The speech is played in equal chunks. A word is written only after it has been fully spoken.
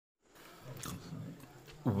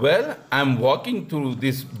Well, I'm walking through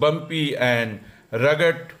this bumpy and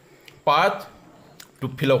rugged path to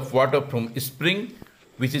fill up water from a spring,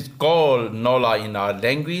 which is called Naula in our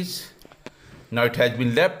language. Now it has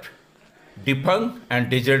been left defunct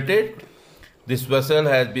and deserted. This vessel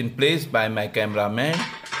has been placed by my cameraman.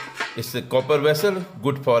 It's a copper vessel,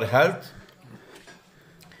 good for health.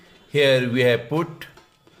 Here we have put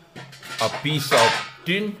a piece of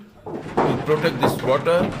tin to protect this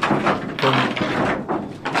water from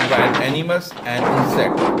wild animals and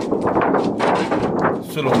insects.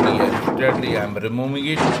 Slowly and steadily I am removing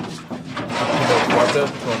it to fill up water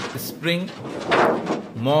from spring.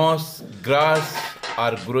 Moss, grass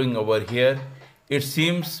are growing over here. It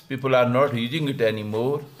seems people are not using it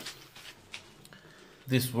anymore.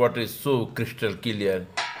 This water is so crystal clear.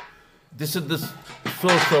 This is the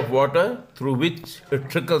source of water through which it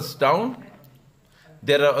trickles down.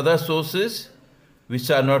 There are other sources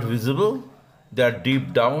which are not visible. They are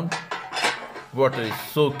deep down. Water is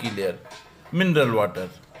so clear. Mineral water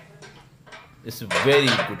is very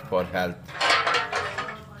good for health.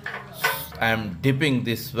 I am dipping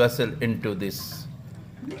this vessel into this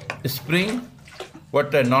spring.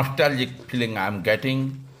 What a nostalgic feeling I am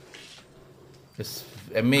getting. It's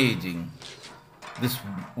amazing. This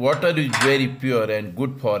water is very pure and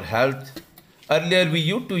good for health. Earlier we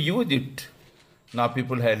used to use it. Now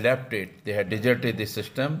people have left it. They have deserted the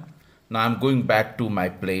system. Now I'm going back to my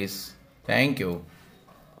place. Thank you.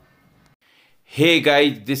 Hey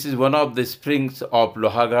guys, this is one of the springs of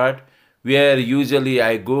Lohagarh where usually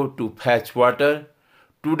I go to fetch water.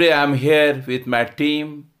 Today I'm here with my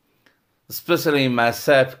team, especially my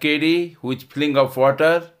chef KD, who is filling up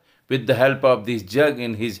water with the help of this jug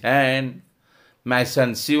in his hand. My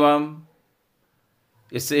son Shivam.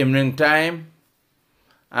 It's evening time.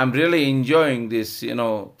 I'm really enjoying this,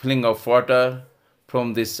 filling of water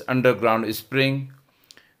from this underground spring,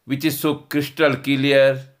 which is so crystal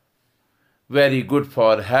clear, very good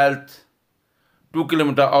for health. 2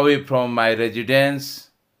 kilometers away from my residence.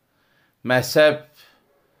 My chef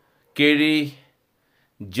KD,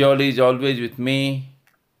 Jolly is always with me.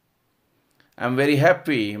 I'm very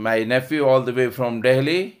happy. My nephew all the way from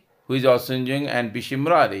Delhi, who is also enjoying, and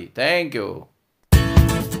Bishimrari. Thank you.